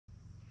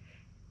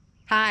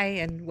Hi,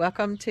 and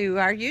welcome to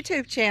our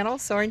YouTube channel,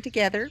 Soaring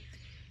Together.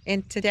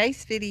 In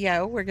today's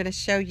video, we're going to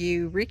show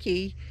you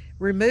Ricky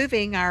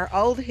removing our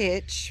old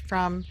hitch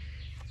from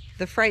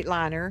the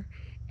Freightliner,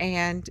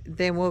 and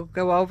then we'll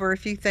go over a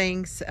few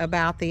things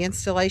about the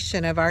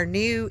installation of our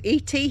new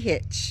ET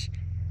hitch.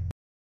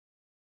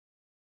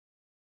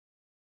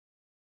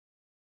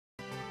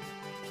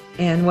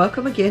 And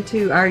welcome again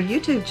to our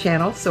YouTube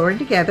channel, Soaring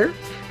Together.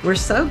 We're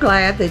so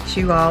glad that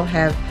you all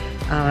have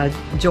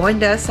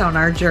joined us on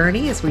our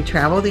journey as we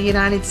travel the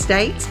United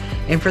States.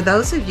 And for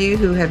those of you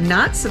who have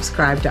not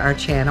subscribed to our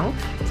channel,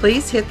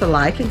 please hit the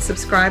like and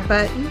subscribe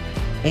button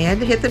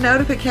and hit the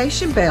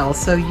notification bell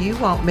so you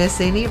won't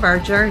miss any of our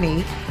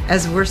journey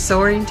as we're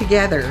soaring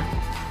together.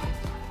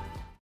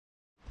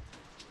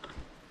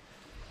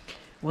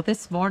 Well,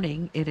 this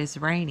morning it is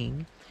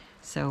raining,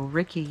 so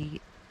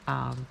Ricky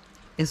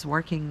is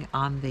working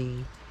on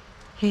the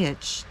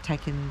hitch,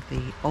 taking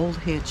the old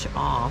hitch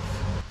off.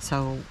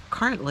 So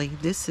currently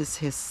this is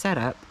his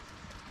setup.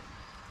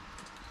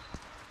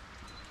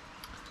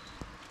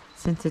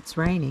 Since it's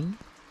raining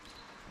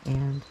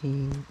and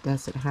he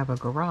doesn't have a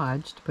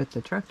garage to put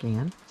the truck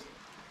in.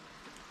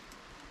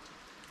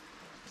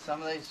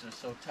 Some of these are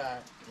so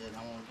tight that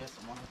I want to get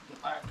someone to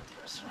put my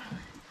compressor.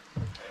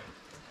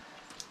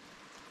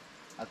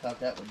 I thought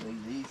that would be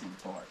the easy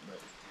part, but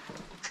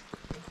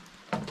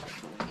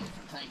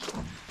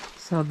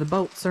so the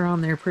bolts are on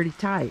there pretty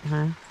tight,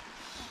 huh?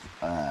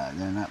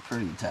 They're not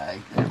pretty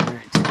tight. They're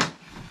very tight.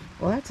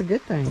 Well, that's a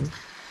good thing.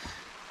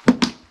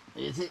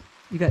 Is it?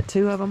 You got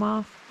 2 of them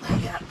off? I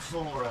got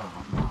 4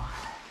 of them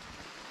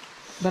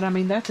off. But I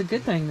mean, that's a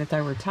good thing that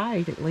they were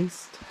tight, at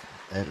least.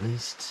 At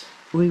least.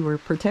 We were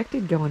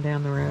protected going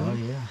down the road. Oh,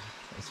 yeah.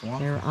 That's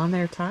wonderful. They're on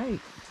there tight.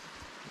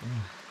 Yeah.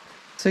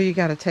 So you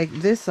got to take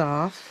this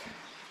off,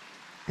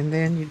 and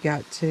then you've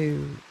got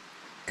to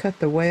cut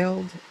the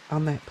weld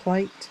on that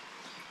plate.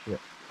 Yep.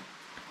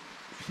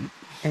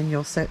 And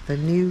you'll set the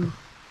new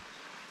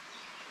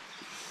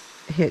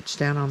hitch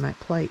down on that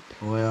plate.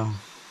 Well,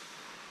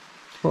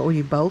 what, will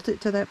you bolt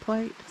it to that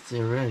plate?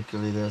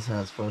 theoretically that's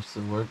how it's supposed to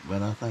work,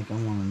 but I think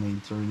I'm going to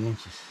need 3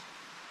 inches.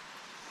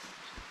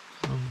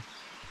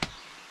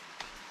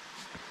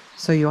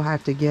 So you'll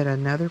have to get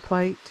another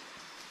plate?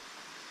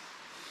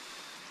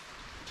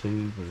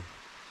 Tube or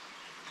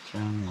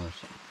channel or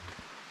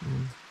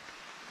something.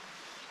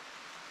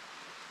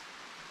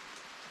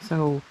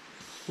 So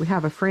we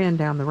have a friend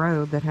down the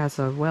road that has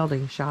a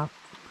welding shop,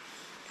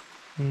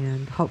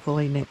 and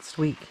hopefully next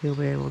week he'll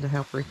be able to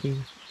help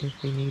Ricky if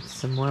he needs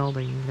some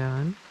welding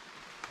done.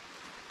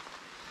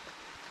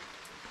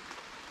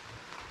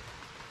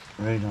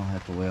 Really don't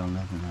have to weld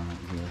nothing on it,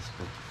 I guess,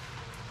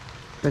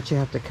 But you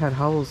have to cut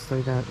holes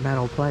through that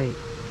metal plate.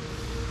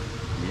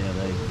 yeah,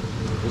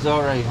 there's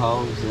already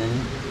holes in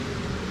it,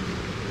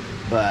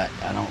 but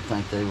I don't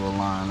think they will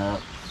line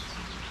up.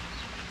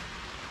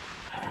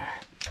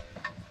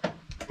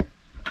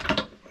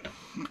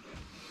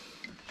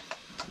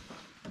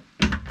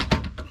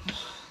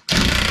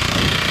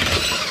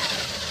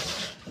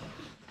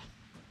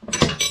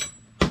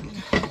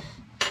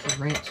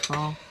 Wrench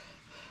fall.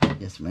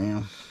 Yes,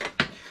 ma'am.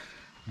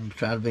 I'm gonna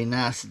try to be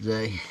nice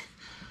today.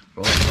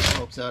 Roll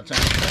some folks out there.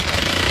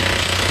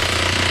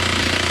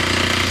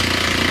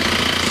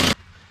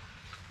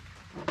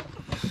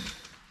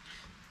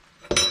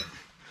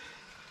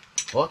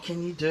 What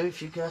can you do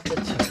if you got the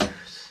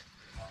tires?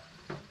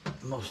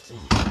 Most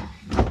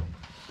anything.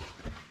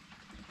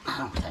 I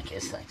don't think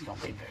this thing's gonna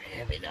be very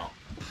heavy, though.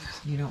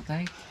 You don't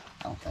think?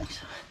 I don't think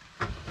so.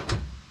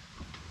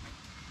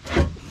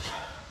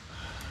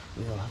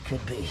 Well, I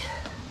could be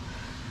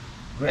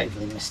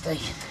gravely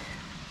mistaken.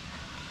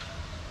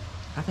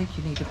 I think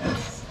you need to put...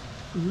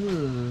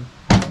 Ooh.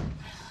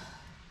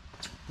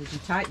 Did you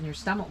tighten your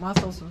stomach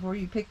muscles before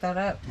you pick that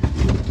up?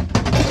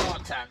 Oh,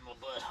 I tightened my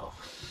butthole.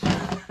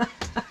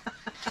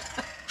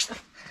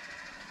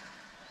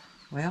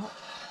 Well,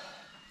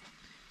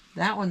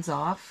 that one's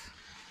off.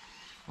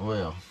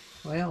 Well,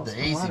 the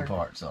easy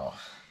part's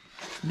off.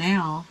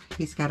 Now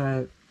he's got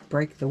to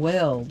break the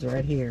weld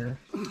right here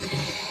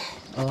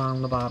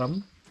along the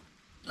bottom.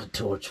 A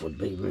torch would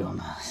be real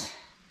nice.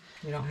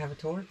 You don't have a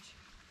torch?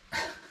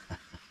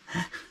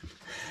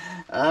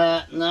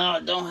 No,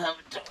 I don't have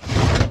a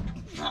torch.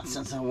 Not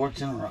since I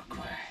worked in a rock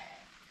quarry.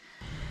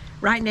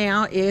 Right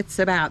now it's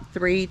about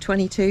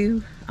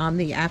 3:22 on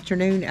the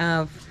afternoon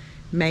of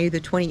May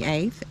the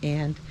 28th,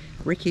 and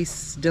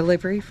Ricky's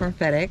delivery from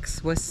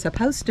FedEx was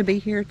supposed to be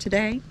here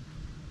today.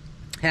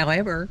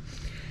 However,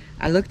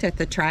 I looked at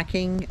the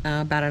tracking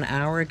about an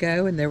hour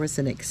ago, and there was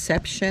an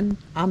exception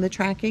on the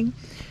tracking.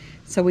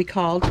 So we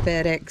called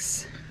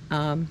FedEx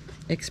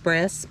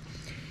Express,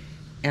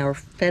 or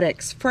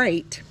FedEx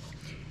Freight,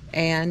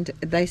 and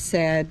they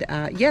said,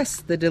 yes,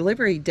 the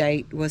delivery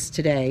date was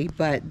today,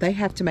 but they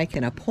have to make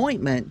an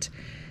appointment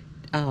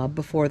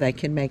before they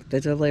can make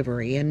the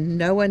delivery, and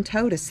no one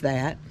told us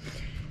that.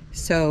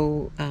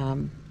 So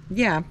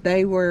yeah,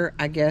 they were,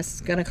 I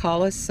guess, gonna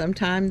call us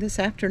sometime this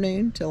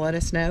afternoon to let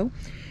us know.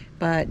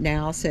 But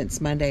now, since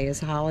Monday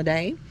is a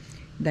holiday,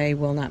 they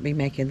will not be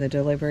making the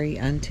delivery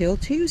until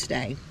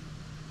Tuesday.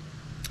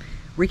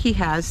 Ricky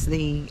has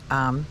the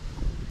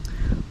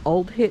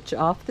old hitch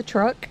off the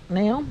truck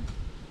now.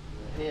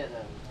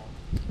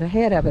 The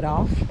head of it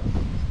off.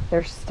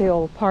 There's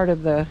still part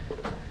of the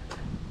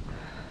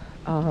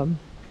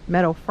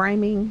metal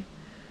framing,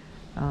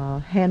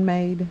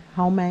 handmade,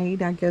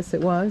 homemade, I guess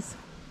it was,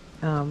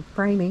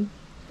 framing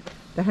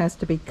that has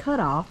to be cut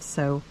off.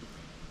 So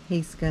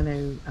he's going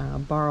to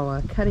borrow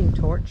a cutting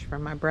torch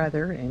from my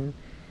brother and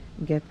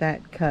get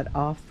that cut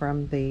off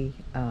from the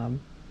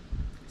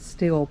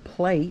steel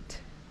plate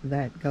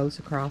that goes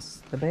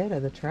across the bed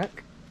of the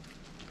truck.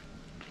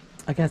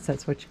 I guess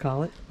that's what you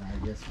call it.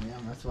 I guess,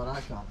 ma'am, that's what I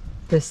call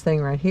it. This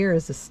thing right here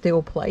is a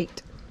steel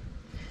plate.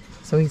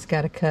 So he's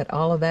got to cut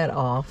all of that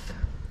off,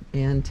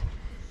 and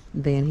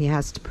then he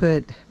has to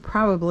put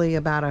probably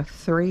about a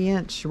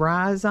 3-inch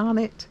rise on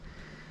it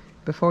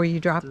before you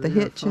drop the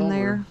hitch in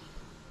there.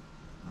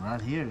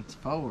 Right here it's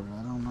forward,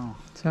 I don't know.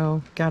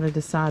 So got to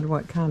decide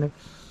what kind of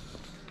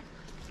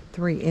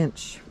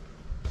 3-inch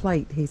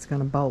plate he's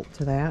going to bolt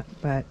to that.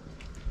 But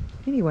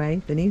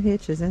anyway, the new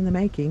hitch is in the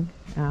making,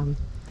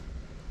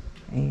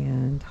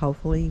 and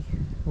hopefully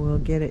we'll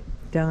get it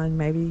done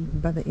maybe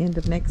by the end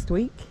of next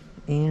week.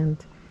 And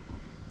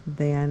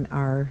then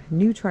our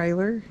new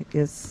trailer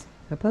is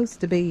supposed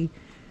to be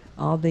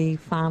all the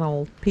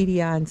final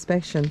PDI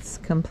inspections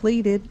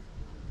completed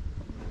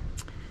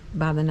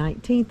by the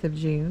 19th of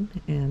June,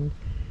 and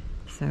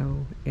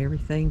so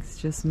everything's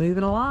just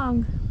moving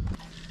along.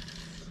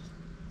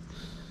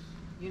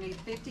 You need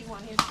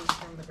 51 inches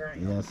from the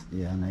ground. Yes,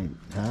 yeah, I need,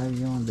 however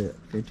you want to do it,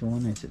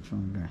 51 inches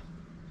from the ground.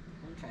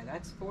 Okay,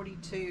 that's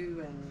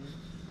 42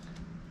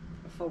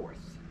 1/4.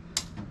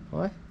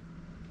 What?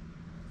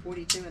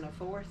 42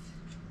 1/4.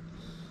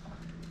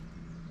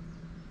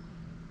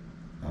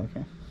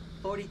 Okay.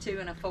 42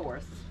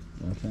 1/4.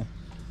 Okay.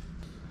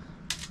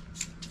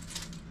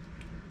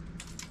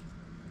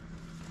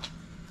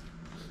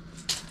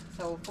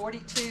 So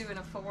 42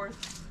 1/4.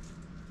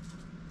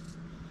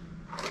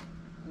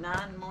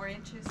 9 more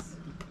inches.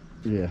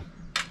 Yeah.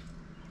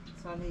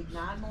 So I need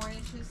 9 more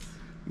inches.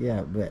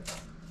 Yeah,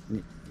 but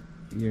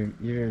you're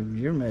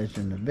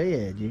measuring the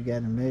bed. You got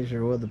to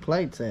measure where the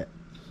plate's at.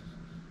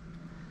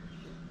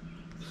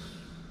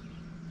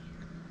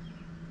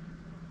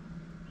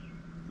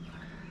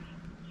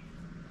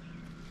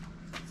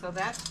 So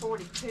that's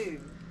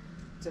 42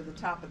 to the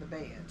top of the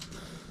bed.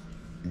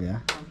 Yeah.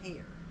 From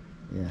here.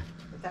 Yeah.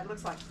 But that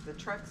looks like the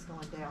truck's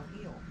going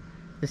downhill.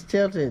 It's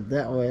tilted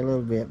that way a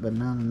little bit, but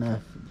not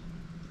enough.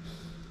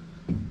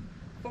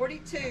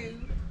 42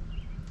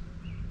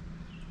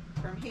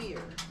 from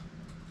here.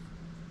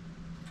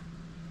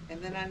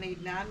 And then I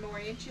need 9 more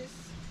inches.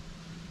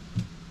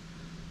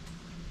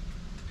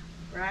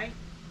 Right?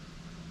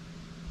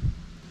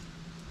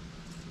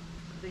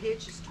 The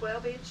hitch is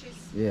 12 inches.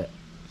 Yeah.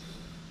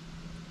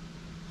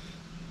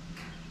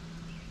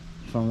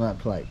 From that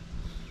plate.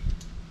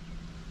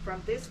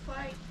 From this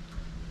plate?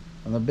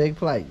 From the big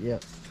plate,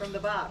 yep. From the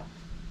bottom?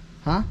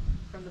 Huh?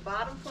 From the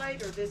bottom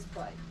plate or this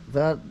plate?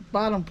 The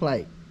bottom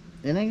plate.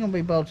 It ain't gonna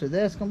be bolted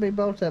there. It's gonna be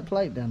bolted that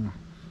plate down there.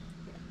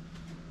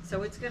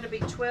 So it's gonna be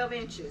 12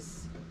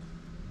 inches.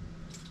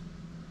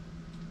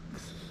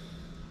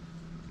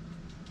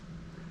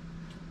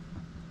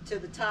 To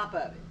the top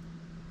of it.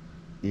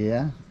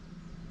 Yeah.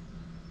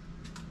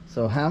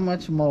 So how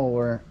much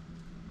more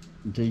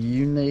do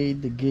you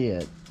need to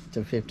get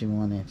to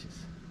 51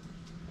 inches?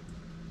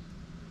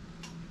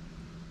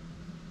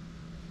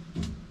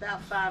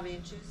 About 5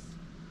 inches.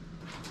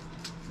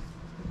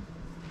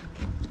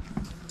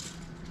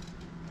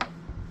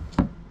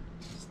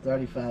 It's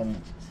 35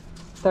 inches.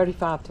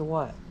 35 to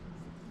what?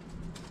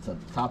 So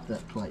top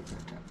that plate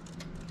right there.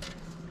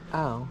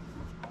 Oh.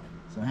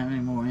 So how many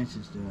more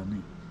inches do I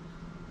need?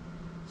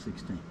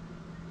 16.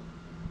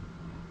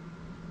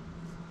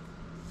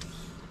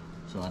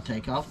 So I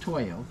take off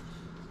 12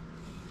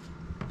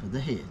 for the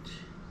hitch.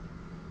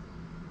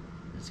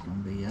 It's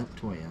going to be up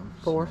 12.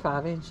 4 or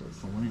 5 inches.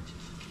 4 inches.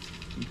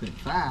 You put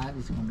 5,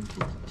 it's going to be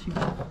 52.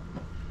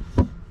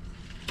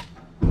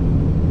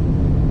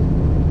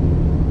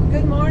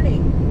 Good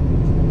morning.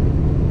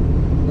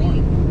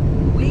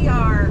 We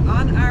are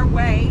on our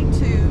way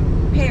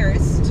to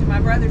Paris, to my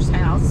brother's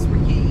house.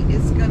 Ricky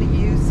is going to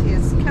use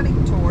his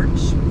cutting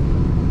torch.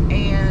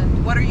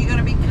 And what are you going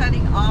to be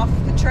cutting off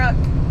the truck?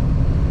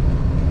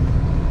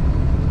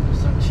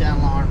 Some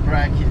channel arm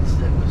brackets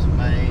that was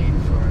made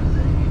for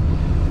the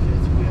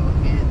 5th wheel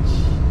hitch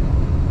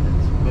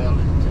that's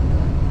welded to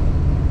the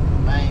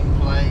main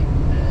plate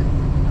that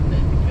I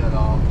need to cut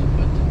off to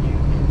put the new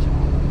hitch on.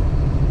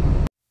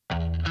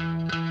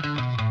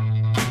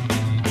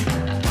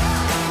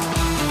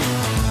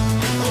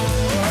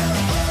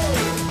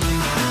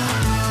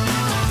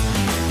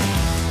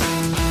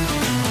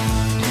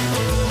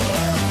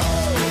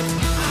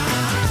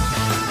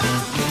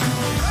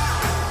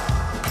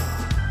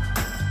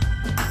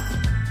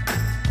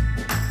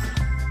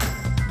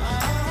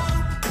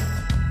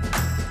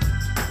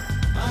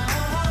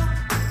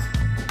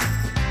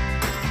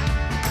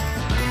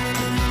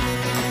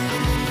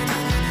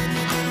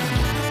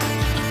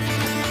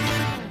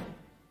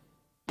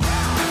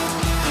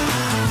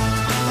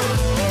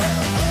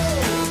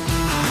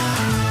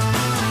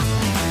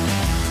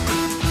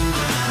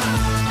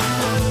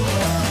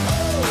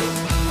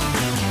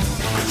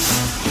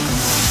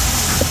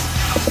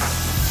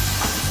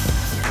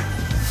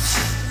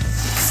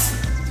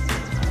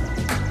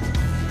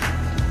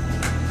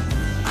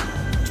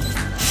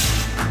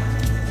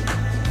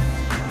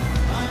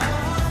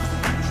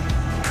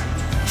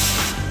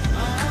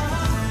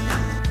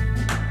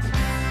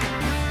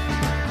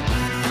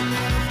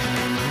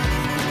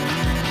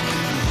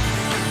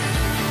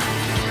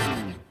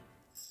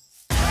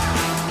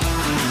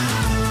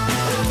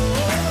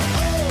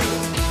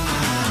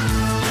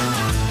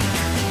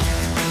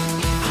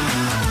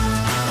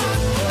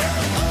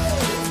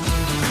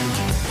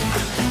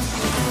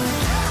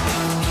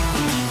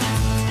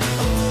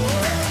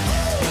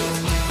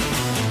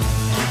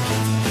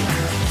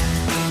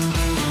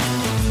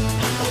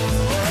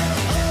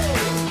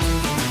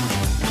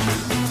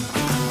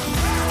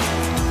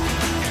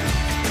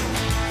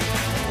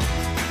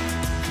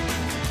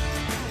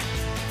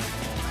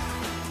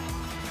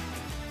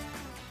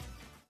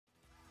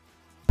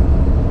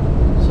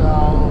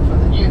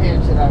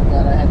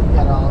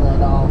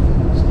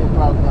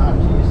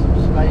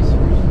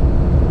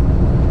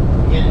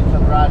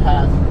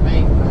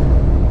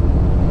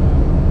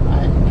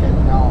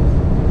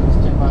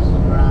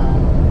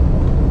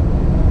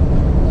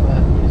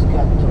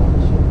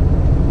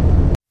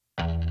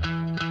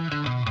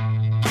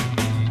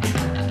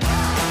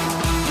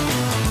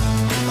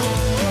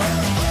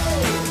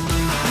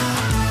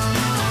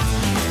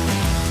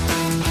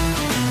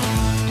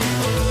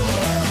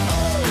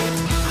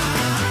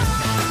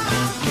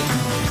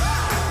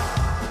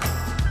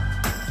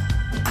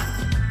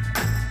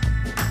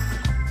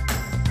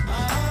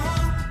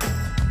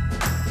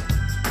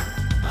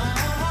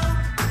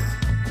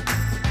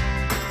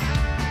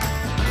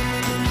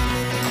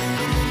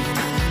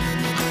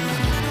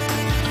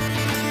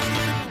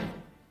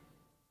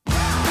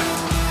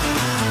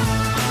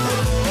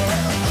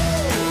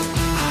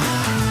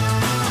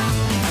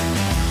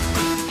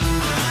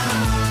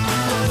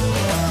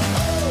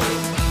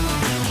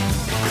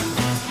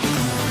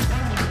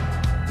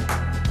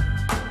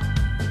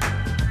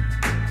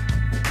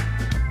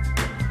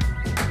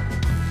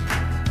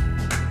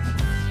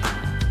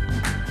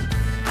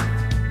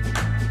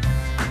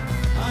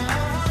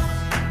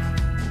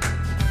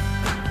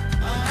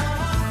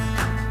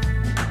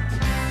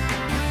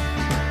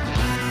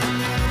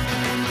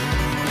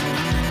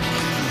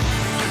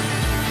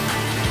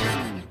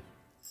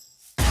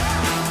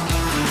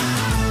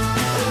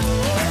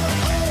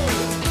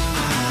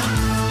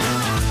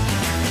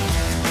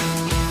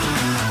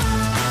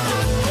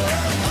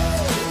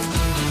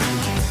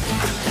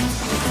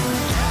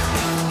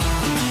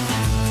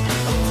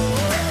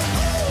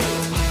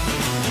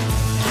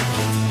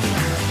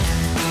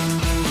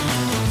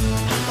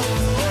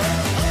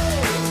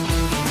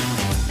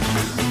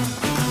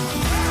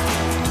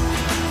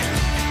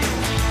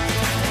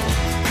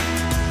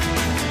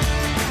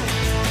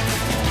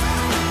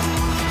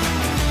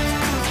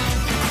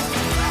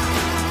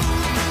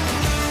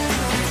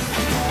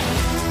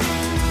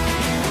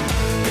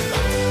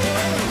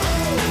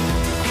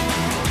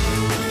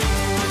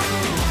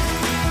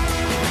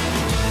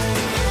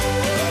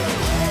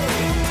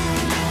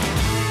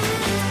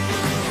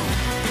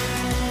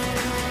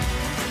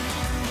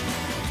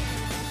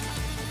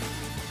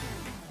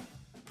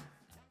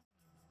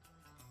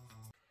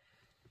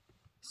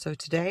 So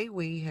today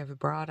we have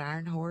brought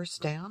Iron Horse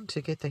down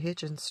to get the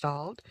hitch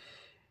installed.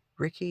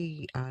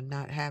 Ricky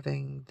not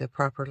having the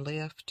proper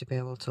lift to be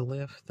able to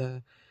lift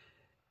the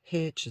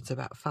hitch. It's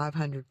about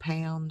 500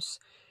 pounds.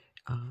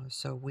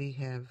 So we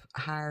have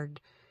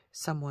hired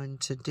someone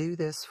to do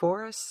this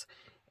for us.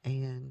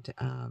 And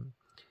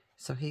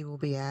so he will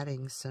be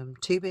adding some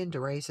tubing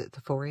to raise it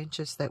to 4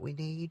 inches that we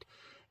need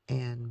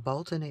and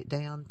bolting it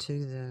down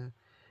to the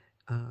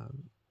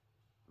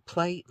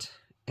plate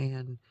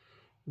and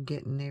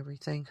getting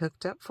everything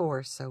hooked up for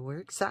us. So we're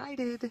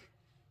excited.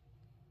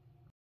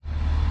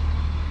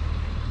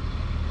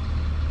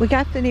 We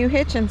got the new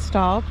hitch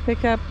installed.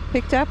 Picked up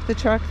the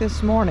truck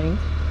this morning,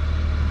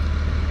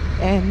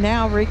 and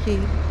now Ricky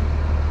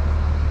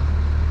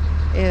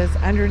is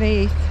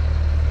underneath.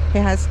 He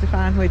has to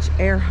find which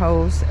air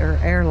hose or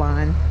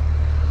airline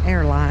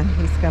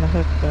he's going to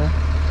hook the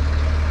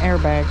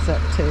airbags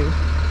up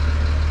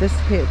to. This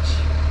hitch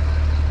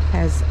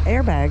has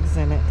airbags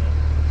in it.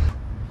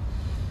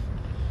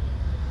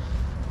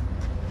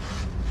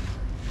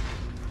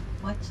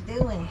 What you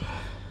doing?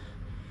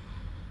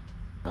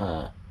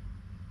 I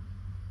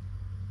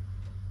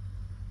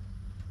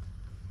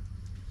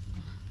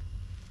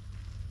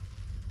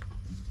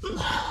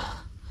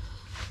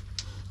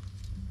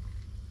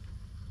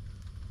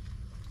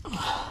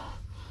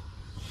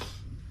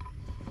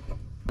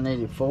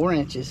needed 4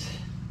 inches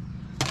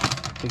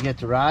to get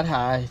the right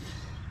height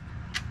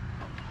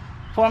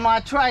for my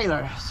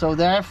trailer. So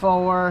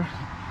therefore,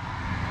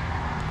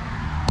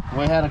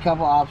 we had a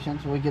couple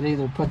options. We could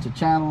either put the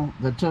channel,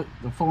 the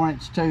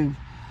 4-inch tube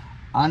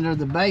under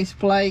the base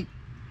plate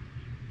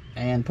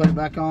and put it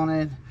back on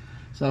it.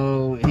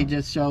 So he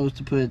just chose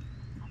to put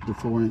the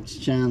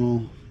 4-inch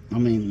channel, I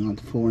mean not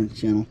the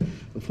 4-inch channel,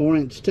 the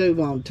 4-inch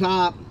tube on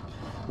top,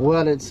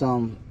 welded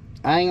some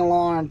angle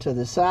iron to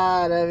the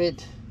side of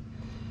it,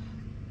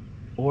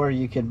 or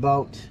you could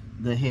bolt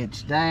the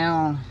hitch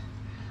down.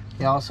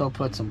 He also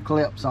put some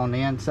clips on the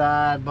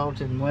inside,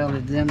 bolted and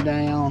welded them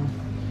down.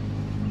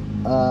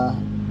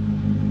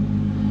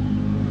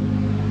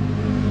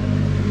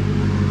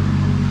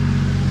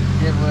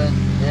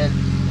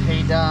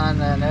 He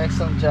done an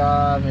excellent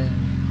job in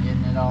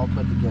getting it all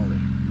put together.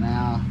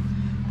 Now,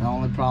 the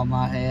only problem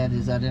I had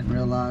is I didn't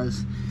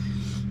realize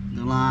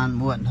the line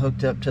wasn't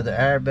hooked up to the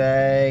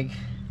airbag.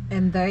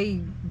 And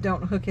they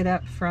don't hook it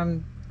up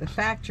from the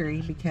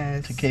factory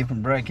because to keep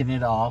from breaking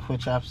it off,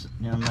 which makes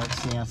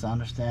sense. I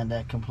understand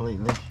that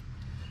completely.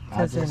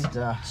 I just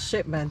in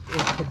shipment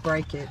it could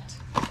break it.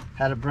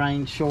 Had a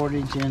brain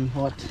shortage in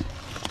what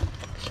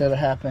should have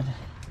happened.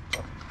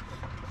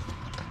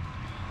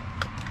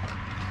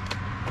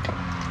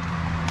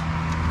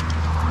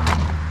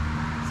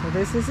 So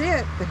this is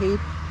it. The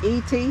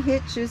ET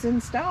Hitch is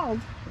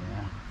installed.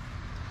 Yeah.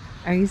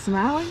 Are you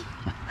smiling?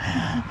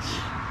 I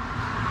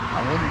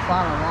wouldn't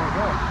finally want to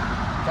go.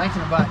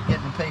 Thinking about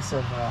getting a piece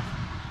of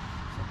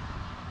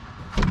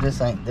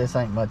this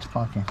ain't much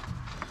pumpkin.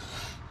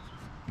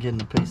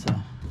 Getting a piece of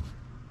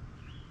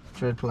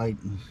tread plate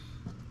and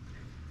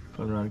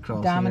put it right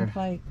across diamond here.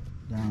 Plate.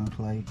 Diamond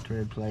plate,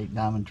 tread plate,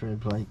 diamond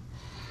tread plate.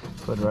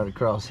 Put it right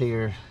across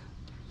here.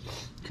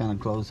 Kind of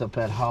close up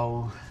that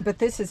hole. But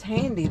this is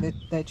handy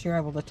that you're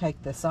able to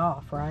take this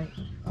off, right?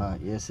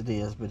 Yes, it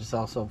is, but it's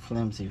also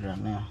flimsy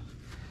right now.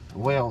 The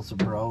welds are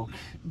broke.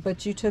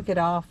 But you took it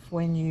off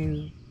when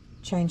you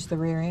changed the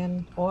rear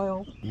end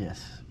oil?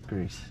 Yes,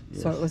 grease.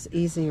 Yes. So it was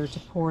easier to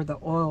pour the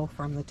oil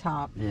from the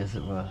top. Yes,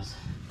 it was.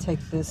 Take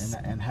this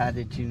and how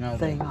did you know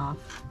thing that? off.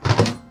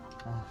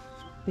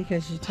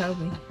 Because you told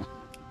me.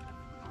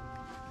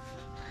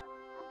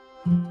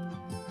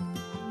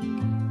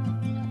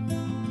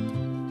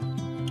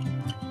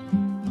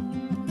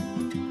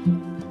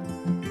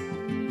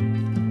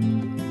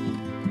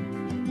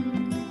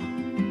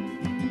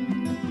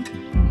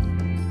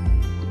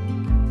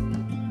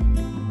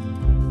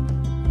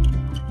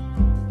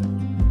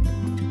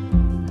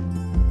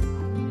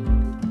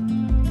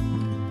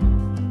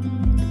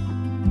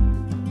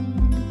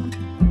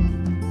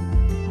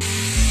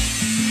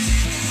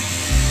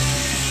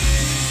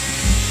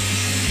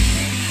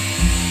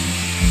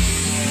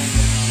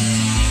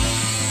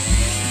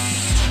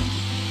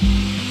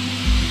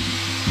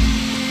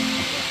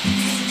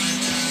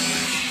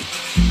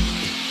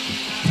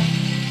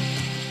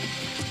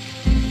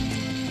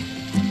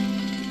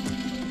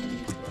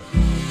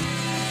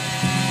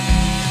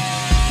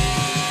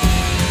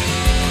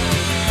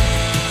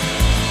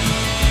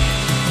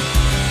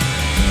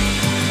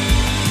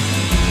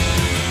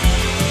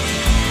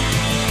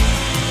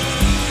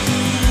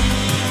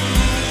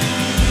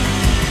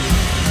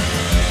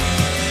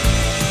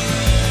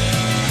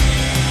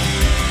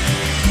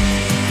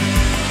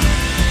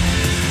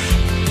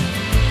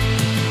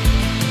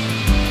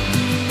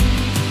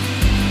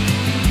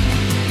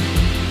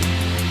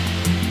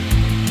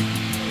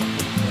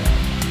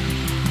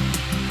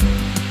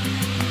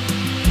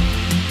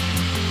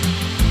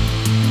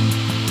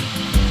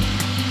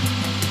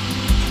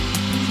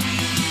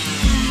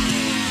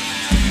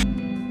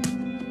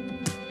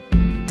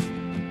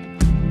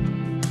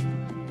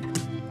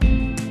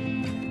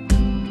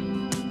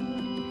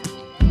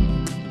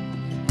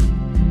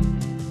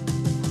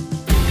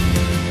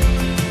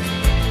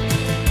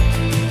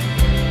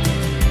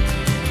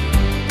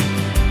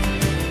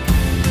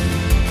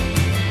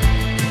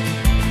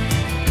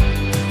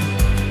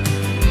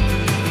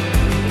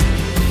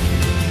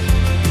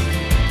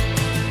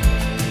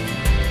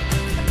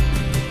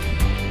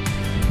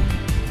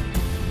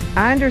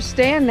 I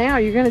understand now.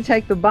 You're going to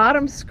take the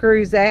bottom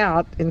screws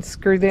out and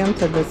screw them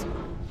to this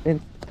and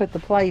put the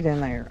plate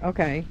in there.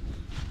 Okay.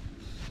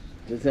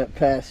 Does that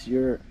pass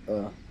your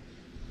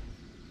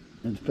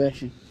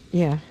inspection?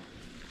 Yeah.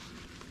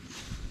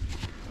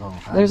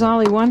 Oh, there's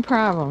only one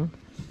problem.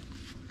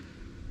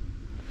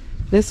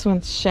 This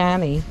one's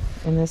shiny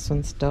and this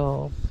one's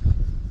dull.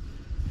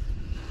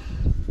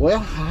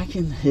 Well,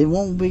 it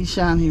won't be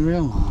shiny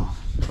real long,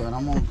 but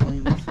I'm gonna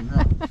clean this one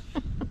up.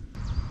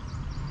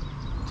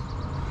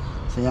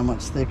 See how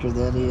much thicker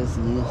that is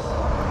than this?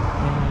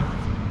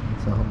 Yeah.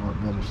 It's a whole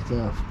lot better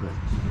stuff,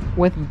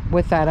 but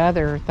with that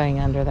other thing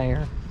under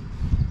there,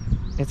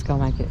 it's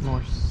gonna make it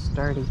more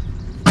sturdy.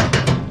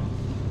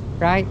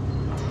 Right?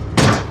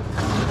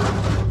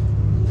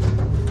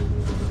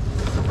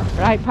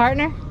 Right,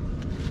 partner?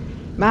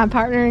 My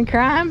partner in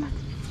crime?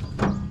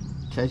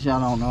 In case y'all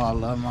don't know, I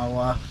love my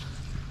wife.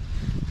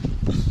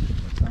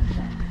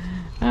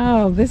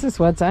 Oh, this is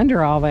what's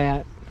under all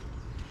that.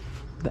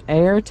 The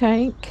air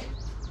tank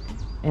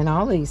and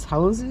all these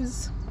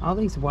hoses, all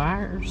these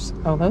wires.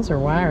 Oh, those are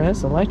wire.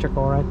 That's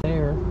electrical right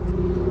there.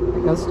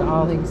 It goes to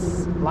all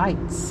these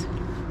lights.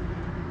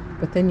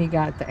 But then you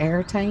got the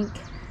air tank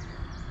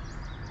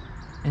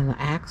and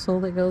the axle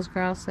that goes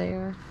across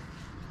there.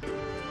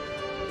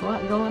 A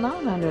lot going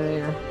on under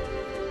there.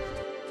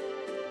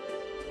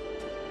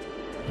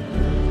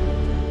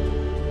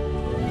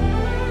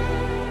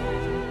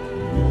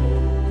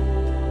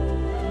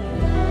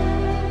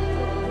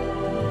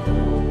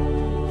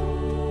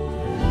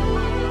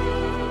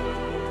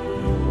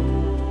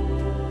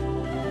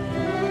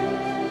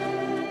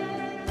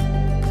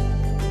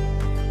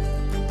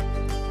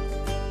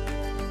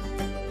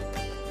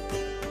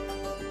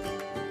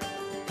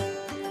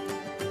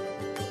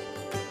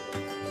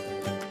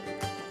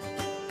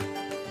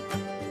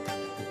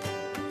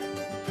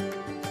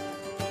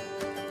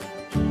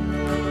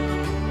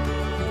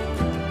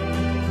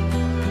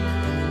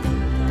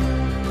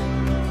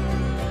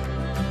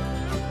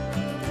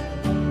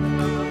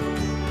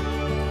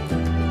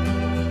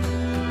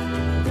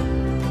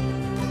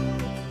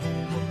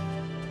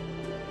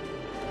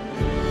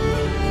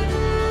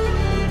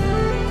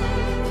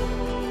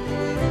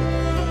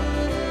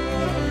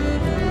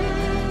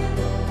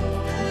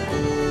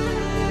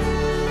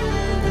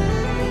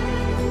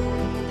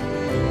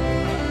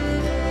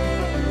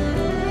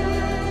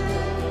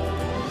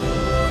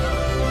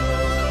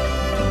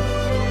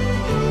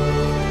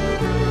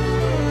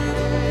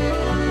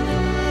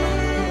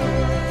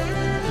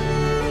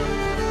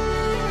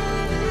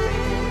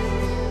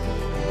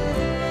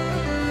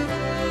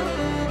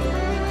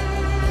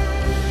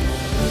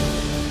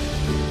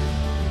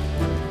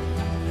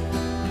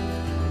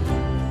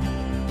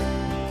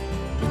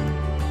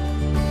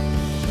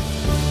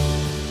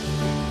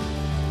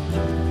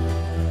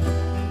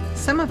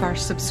 Some of our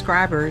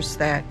subscribers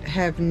that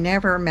have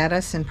never met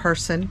us in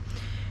person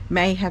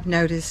may have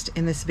noticed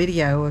in this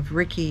video of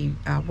Ricky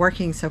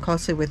working so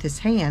closely with his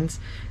hands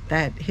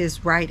that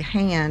his right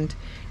hand,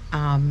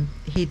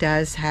 he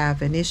does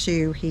have an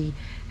issue. He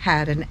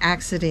had an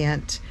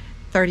accident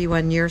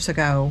 31 years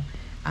ago.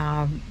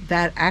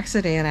 That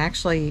accident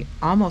actually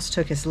almost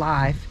took his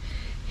life.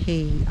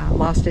 He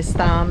lost his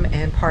thumb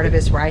and part of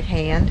his right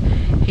hand.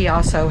 He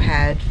also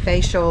had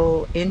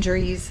facial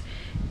injuries,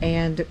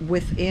 and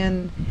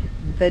within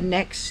the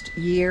next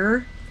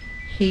year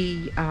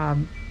he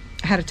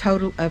had a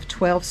total of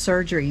 12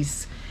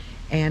 surgeries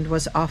and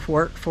was off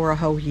work for a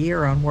whole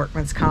year on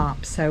workman's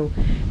comp. So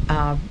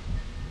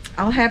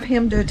I'll have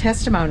him do a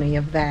testimony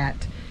of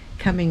that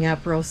coming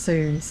up real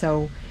soon,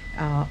 so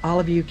all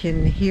of you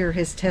can hear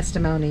his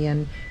testimony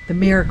and the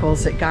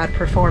miracles that God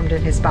performed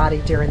in his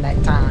body during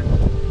that time.